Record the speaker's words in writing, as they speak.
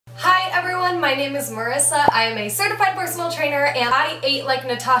everyone, my name is Marissa. I am a certified personal trainer and I ate like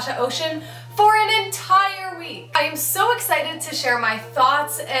Natacha Oceane for an entire week. I am so excited to share my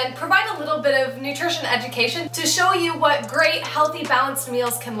thoughts and provide a little bit of nutrition education to show you what great, healthy, balanced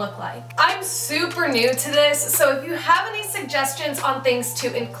meals can look like. I'm super new to this, so if you have any suggestions on things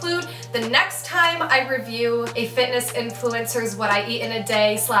to include the next time I review a fitness influencer's what I eat in a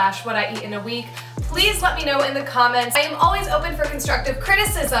day / what I eat in a week, please let me know in the comments. I am always open for constructive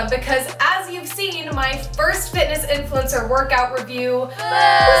criticism because, as you've seen, my first fitness influencer workout review was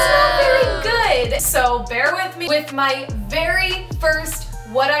not very good. So bear with me with my very first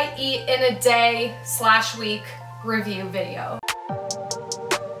what I eat in a day / week review video.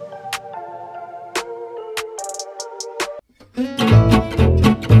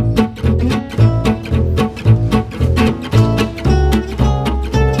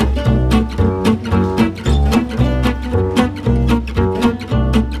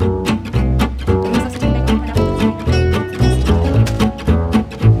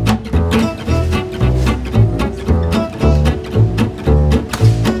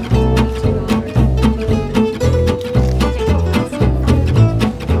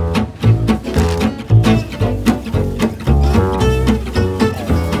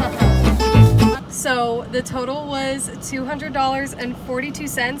 The total was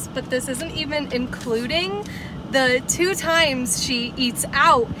 $200.42, but this isn't even including the 2 times she eats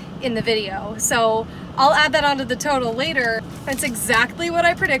out in the video. So I'll add that onto the total later. It's exactly what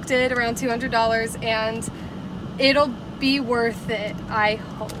I predicted, around $200, and it'll be worth it, I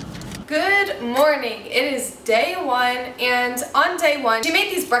hope. Good morning. It is day 1, and on day 1, she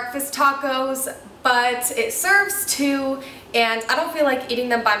made these breakfast tacos, but it serves 2, and I don't feel like eating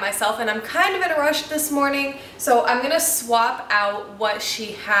them by myself, and I'm kind of in a rush this morning, so I'm gonna swap out what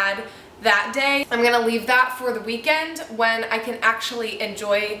she had that day. I'm gonna leave that for the weekend when I can actually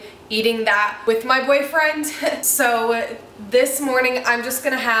enjoy eating that with my boyfriend. So this morning I'm just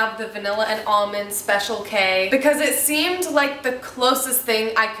gonna have the vanilla and almond Special K because it seemed like the closest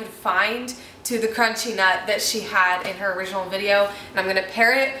thing I could find to the crunchy nut that she had in her original video, and I'm gonna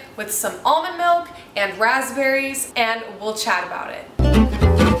pair it with some almond milk and raspberries, and we'll chat about it.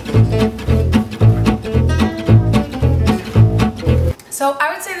 So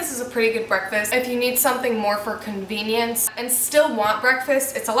I would say this is a pretty good breakfast. If you need something more for convenience and still want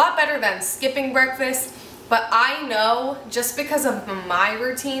breakfast, it's a lot better than skipping breakfast. But I know, just because of my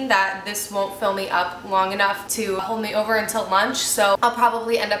routine, that this won't fill me up long enough to hold me over until lunch, so I'll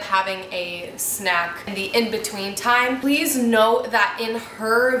probably end up having a snack in the in-between time. Please note that in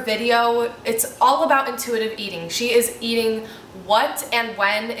her video, it's all about intuitive eating. She is eating what and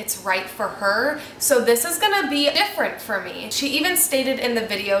when it's right for her, so this is gonna be different for me. She even stated in the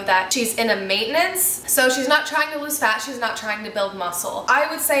video that she's in a maintenance, so she's not trying to lose fat, she's not trying to build muscle. I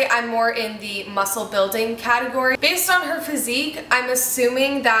would say I'm more in the muscle building category. Based on her physique, I'm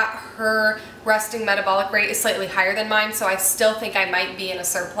assuming that her resting metabolic rate is slightly higher than mine, so I still think I might be in a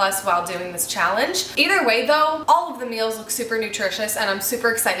surplus while doing this challenge. Either way though, all of the meals look super nutritious and I'm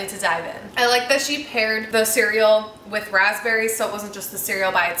super excited to dive in. I like that she paired the cereal with raspberries, so it wasn't just the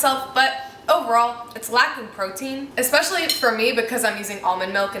cereal by itself, but overall, it's lacking protein, especially for me because I'm using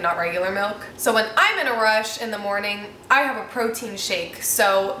almond milk and not regular milk. So when I'm in a rush in the morning, I have a protein shake,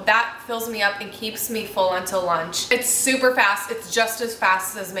 so that fills me up and keeps me full until lunch. It's super fast, it's just as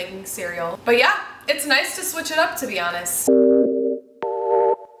fast as making cereal. But yeah, it's nice to switch it up, to be honest.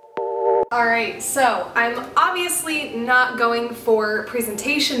 Alright, so I'm obviously not going for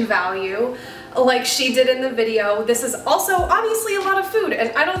presentation value like she did in the video. This is also obviously a lot of food,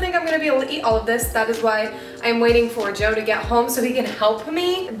 and I don't think I'm gonna be able to eat all of this. That is why I'm waiting for Joe to get home so he can help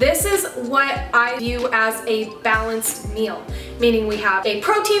me. This is what I view as a balanced meal, meaning we have a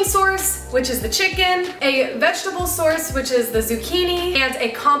protein source, which is the chicken, a vegetable source, which is the zucchini, and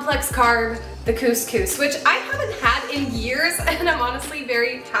a complex carb, the couscous, which I haven't had in years, and I'm honestly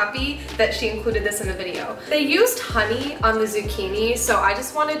very happy that she included this in the video. They used honey on the zucchini, so I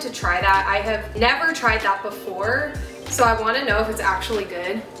just wanted to try that. I have never tried that before, so I want to know if it's actually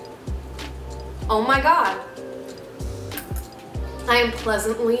good. Oh my god. I am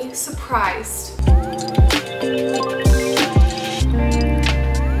pleasantly surprised.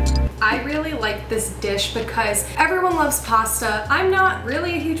 I really like this dish because everyone loves pasta. I'm not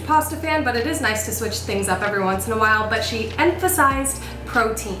really a huge pasta fan, but it is nice to switch things up every once in a while, but she emphasized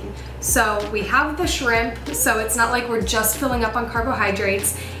protein. So we have the shrimp, so it's not like we're just filling up on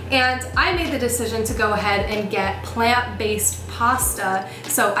carbohydrates, and I made the decision to go ahead and get plant-based pasta,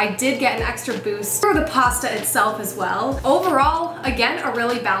 so I did get an extra boost for the pasta itself as well. Overall, again, a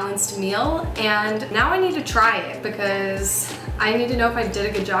really balanced meal, and now I need to try it because I need to know if I did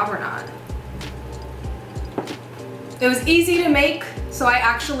a good job or not. It was easy to make, so I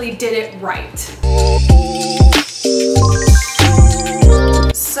actually did it right.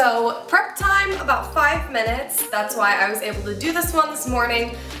 So prep time, about 5 minutes. That's why I was able to do this one this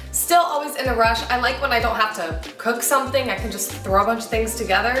morning. Still always in a rush. I like when I don't have to cook something. I can just throw a bunch of things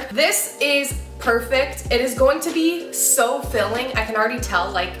together. This is perfect. It is going to be so filling. I can already tell,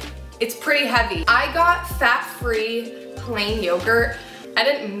 like, it's pretty heavy. I got fat-free plain yogurt. I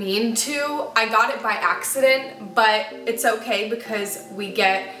didn't mean to. I got it by accident, but it's okay because we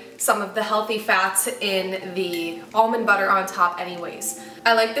get some of the healthy fats in the almond butter on top anyways.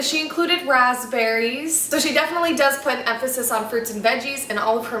 I like that she included raspberries, so she definitely does put an emphasis on fruits and veggies in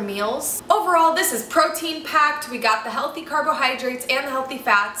all of her meals. Overall, this is protein packed. We got the healthy carbohydrates and the healthy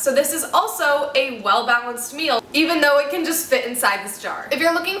fats, so this is also a well-balanced meal, even though it can just fit inside this jar. If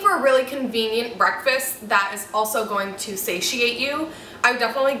you're looking for a really convenient breakfast that is also going to satiate you, I would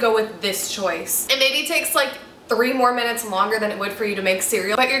definitely go with this choice. It maybe takes like 3 more minutes longer than it would for you to make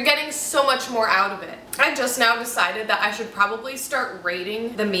cereal, but you're getting so much more out of it. I just now decided that I should probably start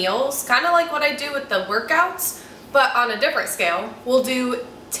rating the meals, kind of like what I do with the workouts, but on a different scale. We'll do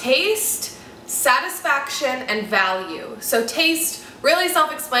taste, satisfaction, and value. So taste, really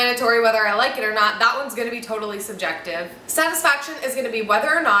self-explanatory whether I like it or not. That one's gonna be totally subjective. Satisfaction is gonna be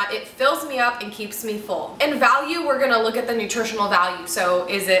whether or not it fills me up and keeps me full. In value, we're gonna look at the nutritional value. So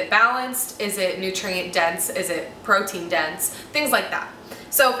is it balanced? Is it nutrient dense? Is it protein dense? Things like that.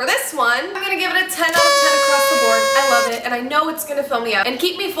 So for this one, I'm gonna give it a 10 out of 10 across the board. I love it, and I know it's gonna fill me up and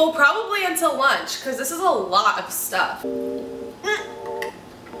keep me full probably until lunch, because this is a lot of stuff. Oh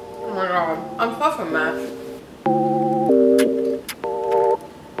my god, I'm puffing mash.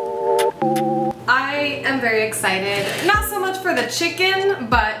 I am very excited. Not so much for the chicken,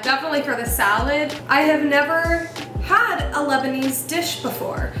 but definitely for the salad. I have never had a Lebanese dish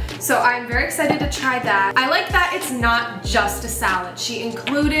before, so I'm very excited to try that. I like that it's not just a salad. She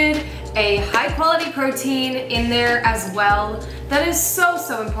included a high quality protein in there as well. That is so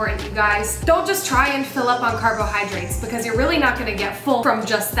important, you guys. Don't just try and fill up on carbohydrates, because you're really not gonna get full from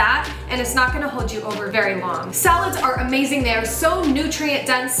just that, and it's not gonna hold you over very long. Salads are amazing. They are so nutrient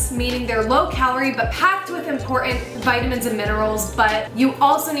dense, meaning they're low calorie but packed with important vitamins and minerals, but you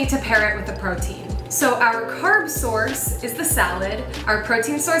also need to pair it with the protein. So our carb source is the salad, our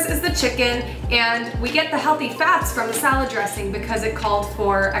protein source is the chicken, and we get the healthy fats from the salad dressing because it called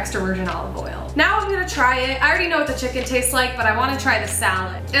for extra virgin olive oil. Now I'm gonna try it. I already know what the chicken tastes like, but I wanna try the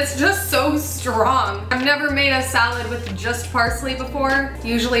salad. It's just so strong. I've never made a salad with just parsley before.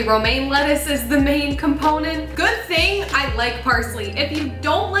 Usually romaine lettuce is the main component. Good thing I like parsley. If you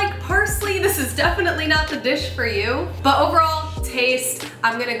don't like parsley, this is definitely not the dish for you. But overall, taste,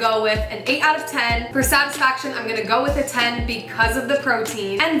 I'm gonna go with an 8 out of 10. For satisfaction, I'm gonna go with a 10 because of the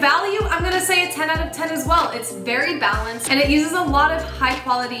protein. And value, I'm gonna say a 10 out of 10 as well. It's very balanced and it uses a lot of high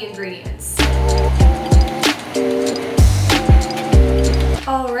quality ingredients.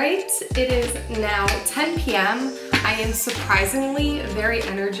 All right, it is now 10 p.m. I am surprisingly very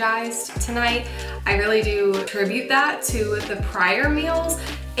energized tonight. I really do attribute that to the prior meals.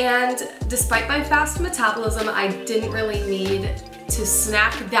 And despite my fast metabolism, I didn't really need to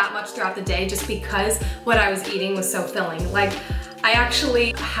snack that much throughout the day just because what I was eating was so filling. Like, I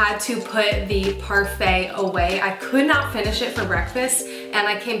actually had to put the parfait away. I could not finish it for breakfast, and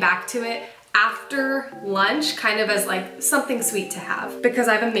I came back to it after lunch, kind of as like something sweet to have, because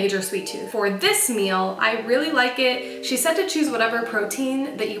I have a major sweet tooth. For this meal, I really like it. She said to choose whatever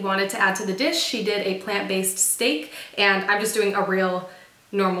protein that you wanted to add to the dish. She did a plant-based steak, and I'm just doing a real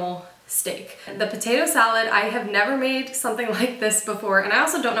normal steak. The potato salad, I have never made something like this before, and I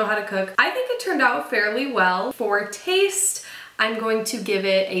also don't know how to cook. I think it turned out fairly well. For taste, I'm going to give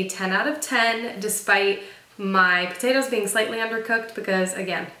it a 10 out of 10, despite my potatoes being slightly undercooked because,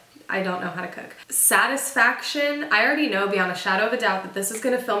 again, I don't know how to cook. Satisfaction, I already know beyond a shadow of a doubt that this is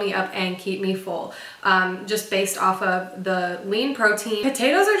gonna fill me up and keep me full, just based off of the lean protein.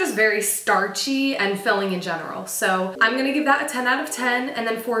 Potatoes are just very starchy and filling in general, so I'm gonna give that a 10 out of 10, and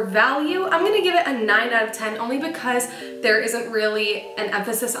then for value, I'm gonna give it a 9 out of 10, only because there isn't really an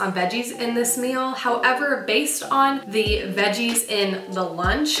emphasis on veggies in this meal. However, based on the veggies in the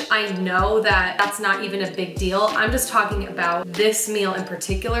lunch, I know that that's not even a big deal. I'm just talking about this meal in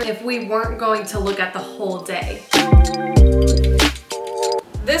particular. If we weren't going to look at the whole day.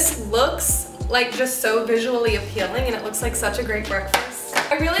 This looks like just so visually appealing, and it looks like such a great breakfast.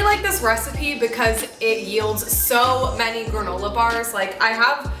 I really like this recipe because it yields so many granola bars. Like, I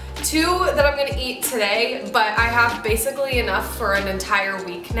have 2 that I'm gonna eat today, but I have basically enough for an entire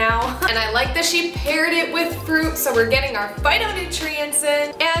week now. And I like that she paired it with fruit, so we're getting our phytonutrients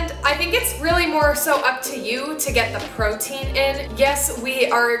in. And I I think it's really more so up to you to get the protein in. Yes, we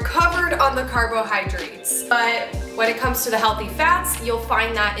are covered on the carbohydrates, but when it comes to the healthy fats, you'll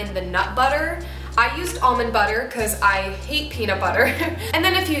find that in the nut butter. I used almond butter because I hate peanut butter. And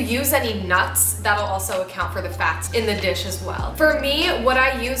then if you use any nuts, that'll also account for the fats in the dish as well. For me, what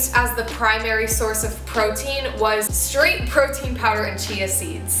I used as the primary source of protein was straight protein powder and chia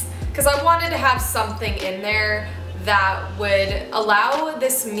seeds, because I wanted to have something in there that would allow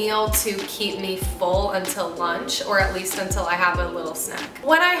this meal to keep me full until lunch, or at least until I have a little snack.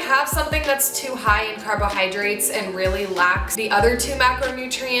 When I have something that's too high in carbohydrates and really lacks the other two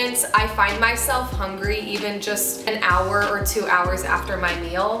macronutrients, I find myself hungry even just an hour or 2 hours after my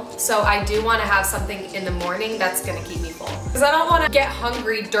meal. So I do want to have something in the morning that's gonna keep me full, because I don't want to get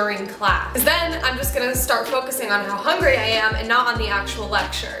hungry during class, because then I'm just gonna start focusing on how hungry I am and not on the actual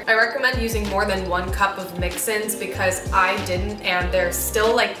lecture. I recommend using more than 1 cup of mix-ins because I didn't, and they're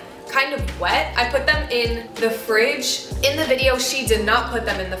still like kind of wet. I put them in the fridge. In the video, she did not put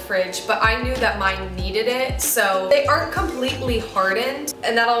them in the fridge, but I knew that mine needed it, so they aren't completely hardened,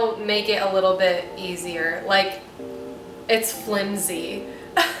 and that'll make it a little bit easier. Like, it's flimsy.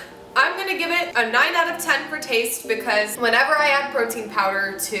 I'm gonna give it a 9 out of 10 for taste, because whenever I add protein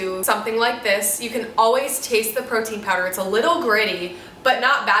powder to something like this, you can always taste the protein powder. It's a little gritty, but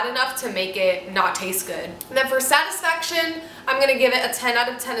not bad enough to make it not taste good. And then for satisfaction, I'm gonna give it a 10 out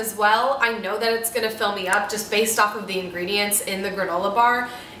of 10 as well. I know that it's gonna fill me up just based off of the ingredients in the granola bar.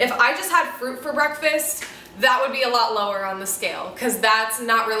 If I just had fruit for breakfast, that would be a lot lower on the scale, because that's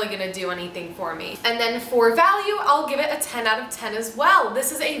not really gonna do anything for me. And then for value, I'll give it a 10 out of 10 as well.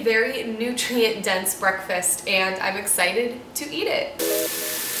 This is a very nutrient dense breakfast, and I'm excited to eat it.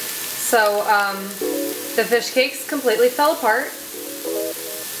 So the fish cakes completely fell apart.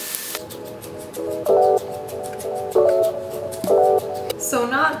 So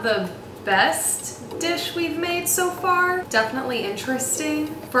not the best dish we've made so far. Definitely interesting.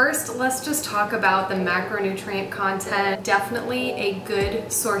 First, let's just talk about the macronutrient content. Definitely a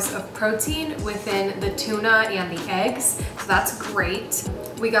good source of protein within the tuna and the eggs, so that's great.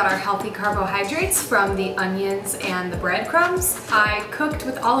 We got our healthy carbohydrates from the onions and the breadcrumbs. I cooked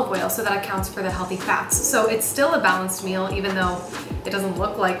with olive oil, so that accounts for the healthy fats. So it's still a balanced meal, even though it doesn't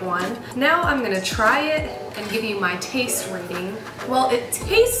look like one. Now I'm gonna try it and give you my taste rating. Well, it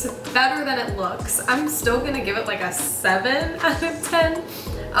tastes better than it looks. I'm still gonna give it like a 7 out of 10.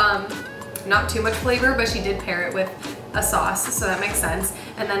 Not too much flavor, but she did pair it with a sauce, so that makes sense.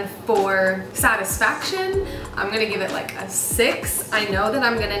 And then for satisfaction, I'm gonna give it like a 6. I know that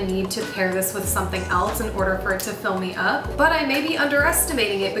I'm gonna need to pair this with something else in order for it to fill me up, but I may be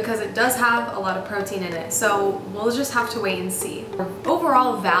underestimating it because it does have a lot of protein in it, so we'll just have to wait and see.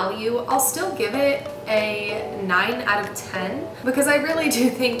 Overall value, I'll still give it a 9 out of 10 because I really do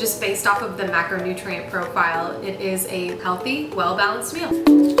think, just based off of the macronutrient profile, it is a healthy, well-balanced meal.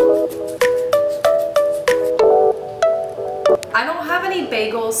 I don't have any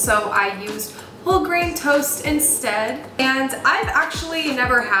bagels, so I used whole grain toast instead. And I've actually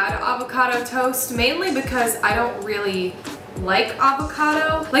never had avocado toast, mainly because I don't really like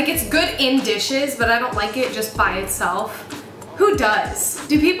avocado. Like, it's good in dishes, but I don't like it just by itself. Who does?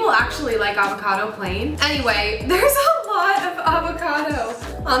 Do people actually like avocado plain? Anyway, there's a lot of avocado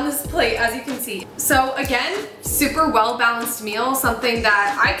on this plate, as you can see. So again, super well-balanced meal, something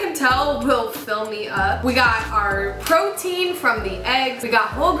that I can tell will fill me up. We got our protein from the eggs, we got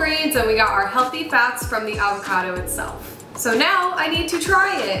whole grains, and we got our healthy fats from the avocado itself. So now I need to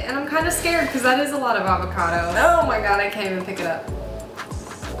try it, and I'm kind of scared because that is a lot of avocado. Oh my god, I can't even pick it up.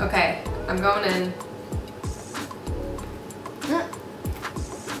 Okay, I'm going in.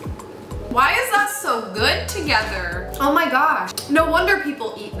 Why is that so good together? Oh my gosh. No wonder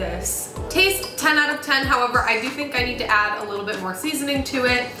people eat this. Taste 10 out of 10. However, I do think I need to add a little bit more seasoning to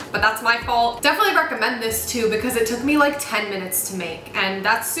it, but that's my fault. Definitely recommend this too because it took me like 10 minutes to make, and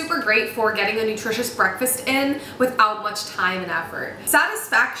that's super great for getting a nutritious breakfast in without much time and effort.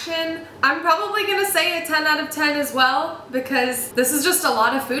 Satisfaction, I'm probably gonna say a 10 out of 10 as well because this is just a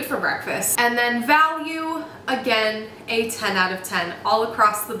lot of food for breakfast. And then value, again, a 10 out of 10 all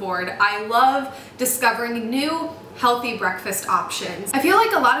across the board. I love discovering new healthy breakfast options. I feel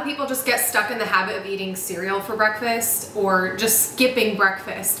like a lot of people just get stuck in the habit of eating cereal for breakfast or just skipping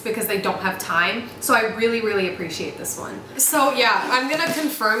breakfast because they don't have time. So I really, really appreciate this one. So yeah, I'm gonna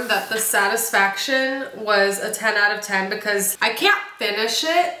confirm that the satisfaction was a 10 out of 10 because I can't finish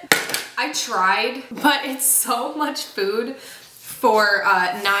it. I tried, but it's so much food for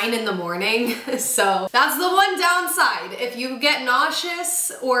 9 in the morning. So that's the one downside. If you get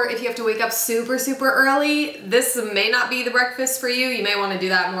nauseous or if you have to wake up super early, this may not be the breakfast for you. You may want to do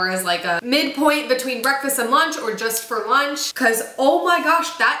that more as like a midpoint between breakfast and lunch or just for lunch, because oh my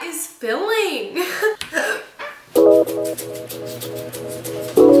gosh, that is filling.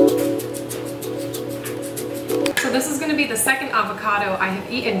 So this is going to be the second avocado I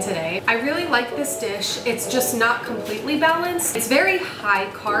have eaten today. I really like this dish. It's just not completely balanced. It's very high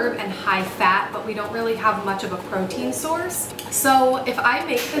carb and high fat, but we don't really have much of a protein source. So if I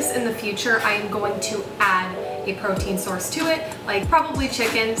make this in the future, I am going to add a protein source to it, like probably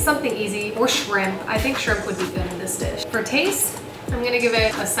chicken, something easy, or shrimp. I think shrimp would be good in this dish. For taste, I'm going to give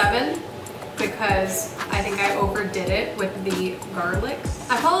it a 7. Because I think I overdid it with the garlic.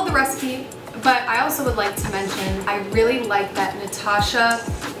 I followed the recipe, but I also would like to mention I really like that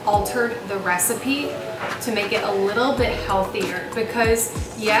Natacha altered the recipe to make it a little bit healthier,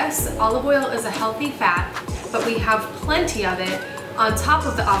 because yes, olive oil is a healthy fat, but we have plenty of it on top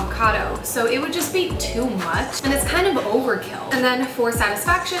of the avocado, so it would just be too much and it's kind of overkill. And then for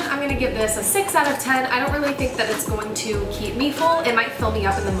satisfaction, I'm gonna give this a 6 out of 10. I don't really think that it's going to keep me full. It might fill me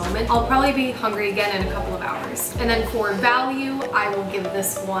up in the moment. I'll probably be hungry again in a couple of hours. And then for value, I will give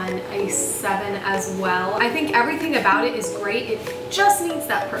this one a 7 as well. I think everything about it is great. It just needs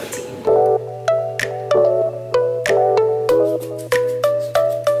that protein.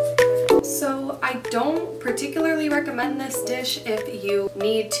 So I don't particularly recommend this dish if you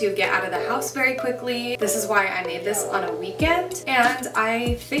need to get out of the house very quickly. This is why I made this on a weekend, and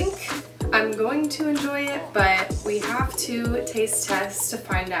I think I'm going to enjoy it, but we have to taste test to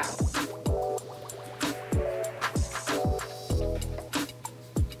find out.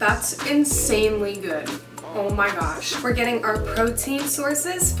 That's insanely good. Oh my gosh. We're getting our protein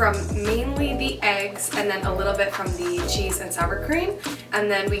sources from mainly the eggs and then a little bit from the cheese and sour cream.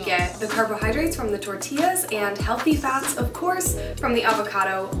 And then we get the carbohydrates from the tortillas and healthy fats, of course, from the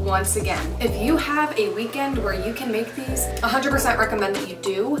avocado once again. If you have a weekend where you can make these, 100% recommend that you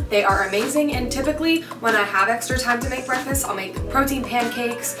do. They are amazing, and typically when I have extra time to make breakfast, I'll make protein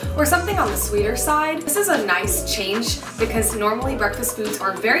pancakes or something on the sweeter side. This is a nice change because normally breakfast foods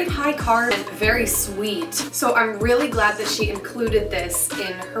are very high carb and very sweet. So I'm really glad that she included this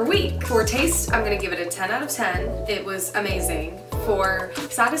in her week. For taste, I'm gonna give it a 10 out of 10. It was amazing. For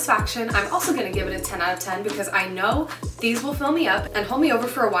satisfaction, I'm also gonna give it a 10 out of 10 because I know these will fill me up and hold me over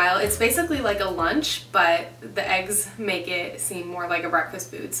for a while. It's basically like a lunch, but the eggs make it seem more like a breakfast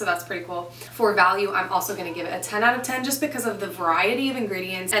food, so that's pretty cool. For value, I'm also gonna give it a 10 out of 10 just because of the variety of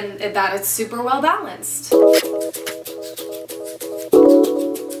ingredients and that it's super well balanced.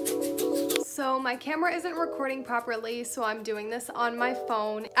 So my camera isn't recording properly, so I'm doing this on my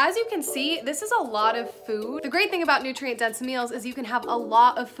phone. As you can see, this is a lot of food. The great thing about nutrient-dense meals is you can have a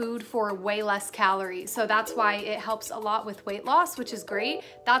lot of food for way less calories. So that's why it helps a lot with weight loss, which is great.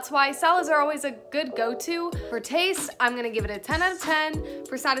 That's why salads are always a good go-to. For taste, I'm gonna give it a 10 out of 10.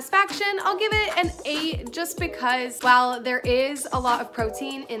 For satisfaction, I'll give it an 8 just because while there is a lot of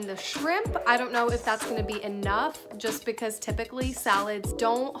protein in the shrimp, I don't know if that's gonna be enough just because typically salads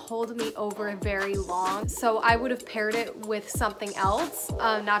don't hold me over very long. So I would have paired it with something else,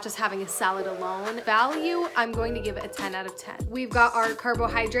 not just having a salad alone. Value, I'm going to give it a 10 out of 10. We've got our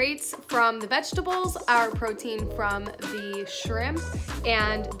carbohydrates from the vegetables, our protein from the shrimp,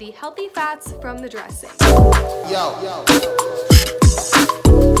 and the healthy fats from the dressing.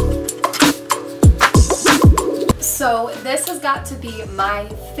 So this has got to be my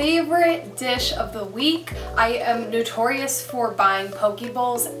favorite dish of the week. I am notorious for buying poke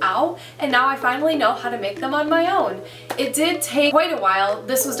bowls out, and now I finally know how to make them on my own. It did take quite a while.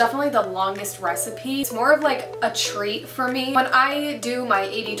 This was definitely the longest recipe. It's more of like a treat for me. When I do my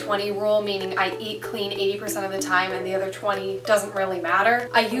 80-20 rule, meaning I eat clean 80% of the time and the other 20 doesn't really matter,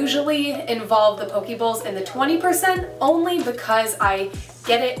 I usually involve the poke bowls in the 20% only because I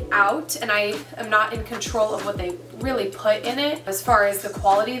get it out and I am not in control of what they really put in it as far as the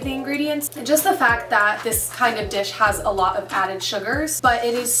quality of the ingredients. And just the fact that this kind of dish has a lot of added sugars, but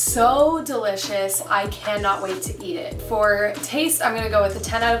it is so delicious. I cannot wait to eat it. For taste, I'm gonna go with a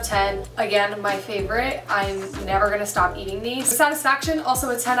 10 out of 10. Again, my favorite. I'm never gonna stop eating these. For satisfaction, also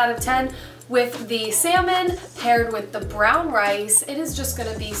a 10 out of 10. With the salmon paired with the brown rice, it is just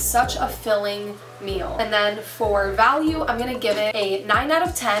gonna be such a filling meal. And then for value, I'm gonna give it a 9 out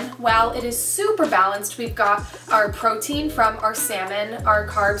of 10. While it is super balanced, we've got our protein from our salmon, our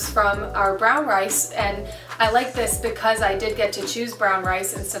carbs from our brown rice, and I like this because I did get to choose brown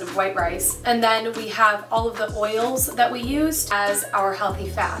rice instead of white rice. And then we have all of the oils that we used as our healthy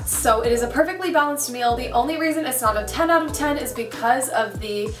fats. So it is a perfectly balanced meal. The only reason it's not a 10 out of 10 is because of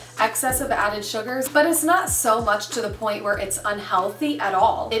the excess of added sugars, but it's not so much to the point where it's unhealthy at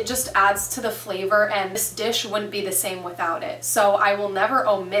all. It just adds to the flavor, and this dish wouldn't be the same without it. So I will never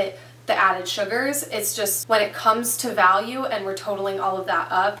omit the added sugars. It's just when it comes to value and we're totaling all of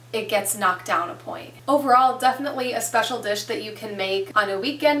that up, it gets knocked down a point. Overall, definitely a special dish that you can make on a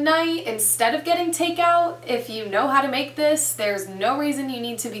weekend night instead of getting takeout. If you know how to make this, there's no reason you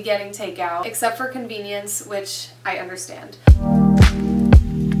need to be getting takeout except for convenience, which I understand.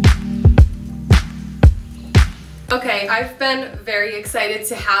 Okay, I've been very excited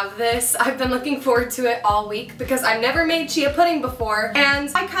to have this. I've been looking forward to it all week because I've never made chia pudding before, and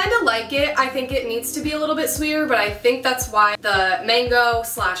I kind of like it. I think it needs to be a little bit sweeter, but I think that's why the mango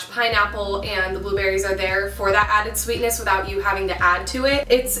 / pineapple and the blueberries are there, for that added sweetness without you having to add to it.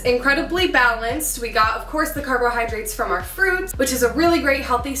 It's incredibly balanced. We got, of course, the carbohydrates from our fruits, which is a really great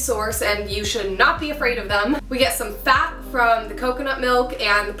healthy source, and you should not be afraid of them. We get some fat from the coconut milk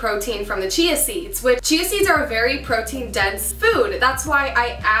and the protein from the chia seeds, which chia seeds are a very protein dense food. That's why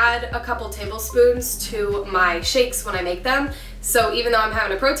I add a couple tablespoons to my shakes when I make them. So even though I'm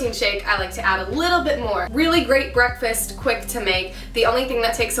having a protein shake, I like to add a little bit more. Really great breakfast, quick to make. The only thing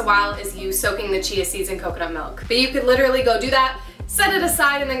that takes a while is you soaking the chia seeds in coconut milk. But you could literally go do that, set it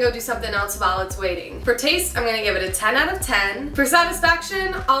aside, and then go do something else while it's waiting. For taste, I'm gonna give it a 10 out of 10. For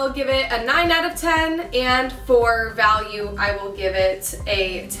satisfaction, I'll give it a 9 out of 10. And for value, I will give it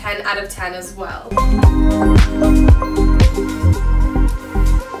a 10 out of 10 as well.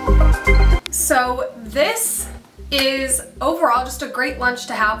 So this is overall just a great lunch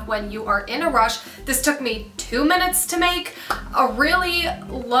to have when you are in a rush. This took me 2 minutes to make. A really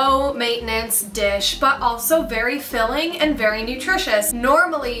low maintenance dish, but also very filling and very nutritious.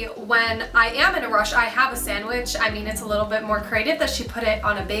 Normally when I am in a rush, I have a sandwich. I mean, it's a little bit more creative that she put it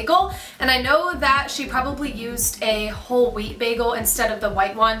on a bagel, and I know that she probably used a whole wheat bagel instead of the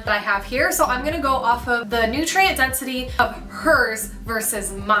white one that I have here, so I'm gonna go off of the nutrient density of hers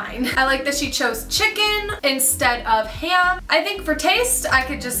versus mine. I like that she chose chicken instead of ham. I think for taste, I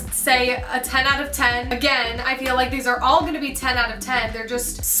could just say a 10 out of 10. Again, I feel like these are all gonna be 10 out of 10. They're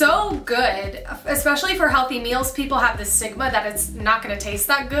just so good, especially for healthy meals. People have this stigma that it's not gonna taste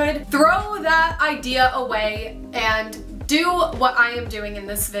that good. Throw that idea away and do what I am doing in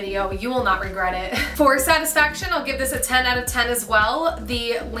this video. You will not regret it. For satisfaction, I'll give this a 10 out of 10 as well.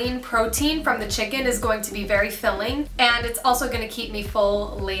 The lean protein from the chicken is going to be very filling, and it's also going to keep me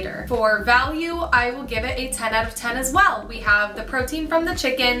full later. For value, I will give it a 10 out of 10 as well. We have the protein from the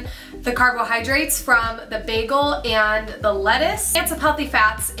chicken, the carbohydrates from the bagel and the lettuce, and some healthy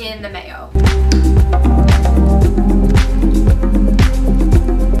fats in the mayo.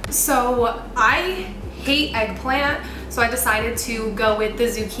 So I hate eggplant, so I decided to go with the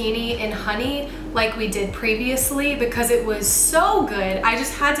zucchini and honey like we did previously because it was so good. I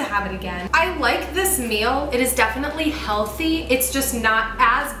just had to have it again. I like this meal. It is definitely healthy. It's just not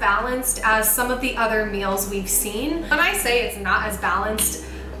as balanced as some of the other meals we've seen. When I say it's not as balanced,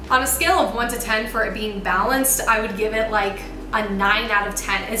 on a scale of 1 to 10 for it being balanced, I would give it like a 9 out of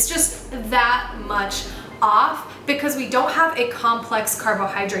 10. It's just that much off because we don't have a complex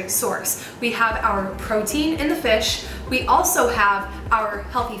carbohydrate source. We have our protein in the fish. We also have our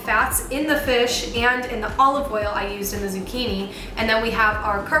healthy fats in the fish and in the olive oil I used in the zucchini. And then we have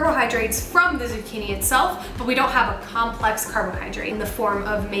our carbohydrates from the zucchini itself, but we don't have a complex carbohydrate in the form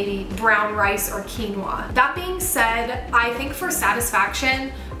of maybe brown rice or quinoa. That being said, I think for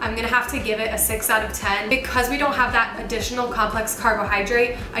satisfaction, I'm gonna have to give it a 6 out of 10 because we don't have that additional complex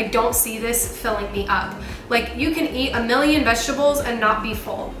carbohydrate. I don't see this filling me up. Like, you can eat a million vegetables and not be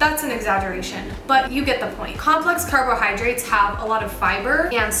full. That's an exaggeration, but you get the point. Complex carbohydrates have a lot of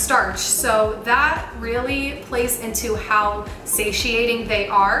fiber and starch, so that really plays into how satiating they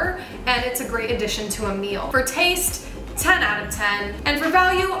are, and it's a great addition to a meal. For taste, 10 out of 10, and for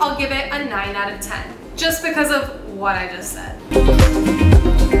value, I'll give it a 9 out of 10, just because of what I just said.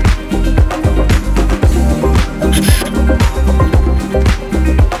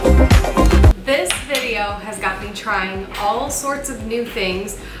 This video has got me trying all sorts of new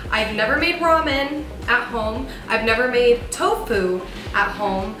things. I've never made ramen at home. I've never made tofu at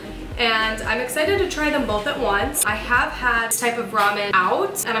home. And I'm excited to try them both at once. I have had this type of ramen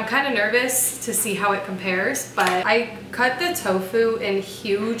out, and I'm kind of nervous to see how it compares, but I cut the tofu in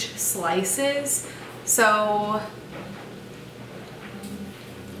huge slices, so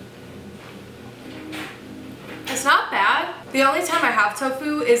it's not bad. The only time I have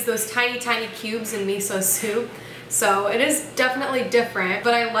tofu is those tiny cubes in miso soup. So it is definitely different,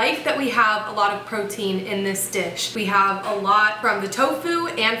 but I like that we have a lot of protein in this dish. We have a lot from the tofu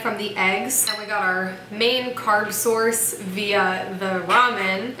and from the eggs. And we got our main carb source via the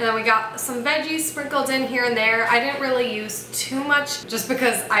ramen. And then we got some veggies sprinkled in here and there. I didn't really use too much just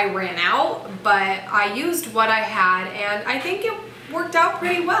because I ran out, but I used what I had and I think it worked out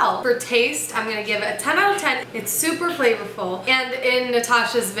pretty well. For taste, I'm gonna give it a 10 out of 10. It's super flavorful. And in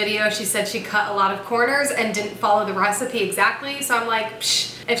Natasha's video, she said she cut a lot of corners and didn't follow the recipe exactly. So I'm like,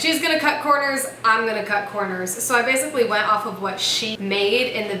 psh, if she's gonna cut corners, I'm gonna cut corners. So I basically went off of what she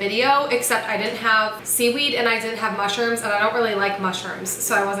made in the video, except I didn't have seaweed and I didn't have mushrooms, and I don't really like mushrooms,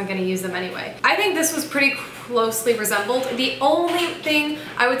 so I wasn't gonna use them anyway. I think this was pretty closely resembled. The only thing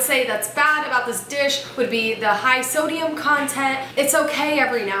I would say that's bad about this dish would be the high sodium content. It's okay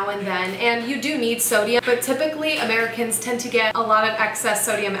every now and then, and you do need sodium, but typically Americans tend to get a lot of excess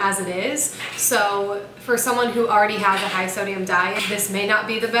sodium as it is. So for someone who already has a high sodium diet, this may not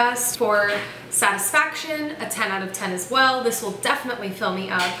be the best. For satisfaction, a 10 out of 10 as well. This will definitely fill me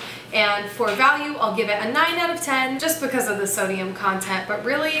up. And for value, I'll give it a 9 out of 10 just because of the sodium content, but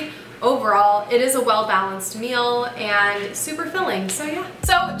really, overall, it is a well-balanced meal and super filling, so yeah.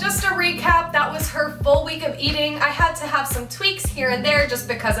 So just to recap, that was her full week of eating. I had to have some tweaks here and there just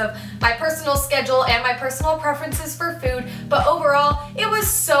because of my personal schedule and my personal preferences for food, but overall, it was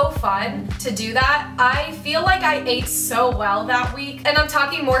so fun to do that. I feel like I ate so well that week, and I'm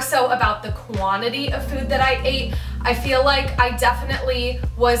talking more so about the quantity of food that I ate. I feel like I definitely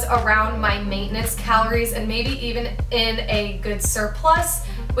was around my maintenance calories and maybe even in a good surplus,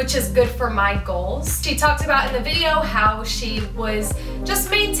 which is good for my goals. She talked about in the video how she was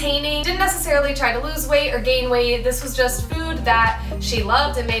just maintaining, didn't necessarily try to lose weight or gain weight. This was just food that she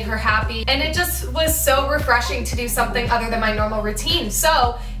loved and made her happy. And it just was so refreshing to do something other than my normal routine.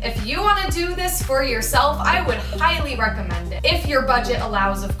 So if you want to do this for yourself, I would highly recommend it. If your budget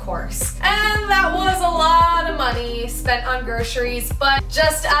allows, of course. And that was a lot of money spent on groceries, but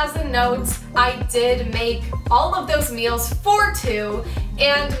just as a note, I did make all of those meals for two,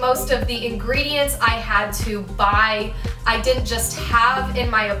 and most of the ingredients I had to buy, I didn't just have in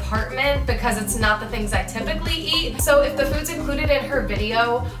my apartment because it's not the things I typically eat. So if the foods included in her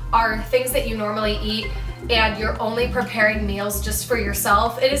video are things that you normally eat and you're only preparing meals just for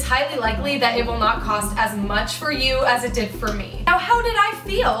yourself, it is highly likely that it will not cost as much for you as it did for me. Now, how did I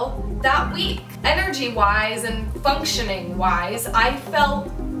feel that week? Energy-wise and functioning-wise, I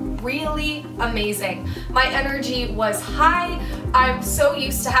felt really amazing. My energy was high. I'm so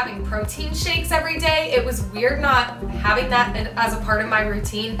used to having protein shakes every day. It was weird not having that as a part of my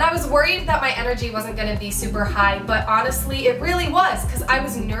routine. I was worried that my energy wasn't going to be super high, but honestly it really was because I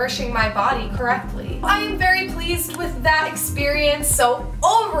was nourishing my body correctly. I am very pleased with that experience. So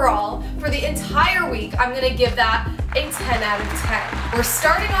overall, for the entire week, I'm going to give that a 10 out of 10. We're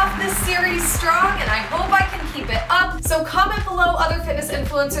starting off this series strong and I hope I can keep it up. So comment below other fitness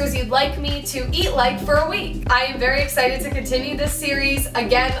influencers you'd like me to eat like for a week. I am very excited to continue this series.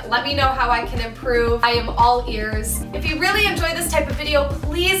 Again, let me know how I can improve. I am all ears. If you really enjoy this type of video,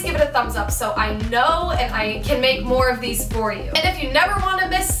 please give it a thumbs up so I know and I can make more of these for you. And if you never want to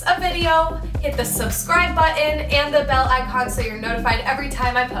miss a video, hit the subscribe button and the bell icon so you're notified every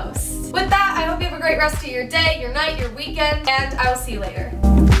time I post. With that, I hope you have a great rest of your day, your night, your weekend, and I will see you later.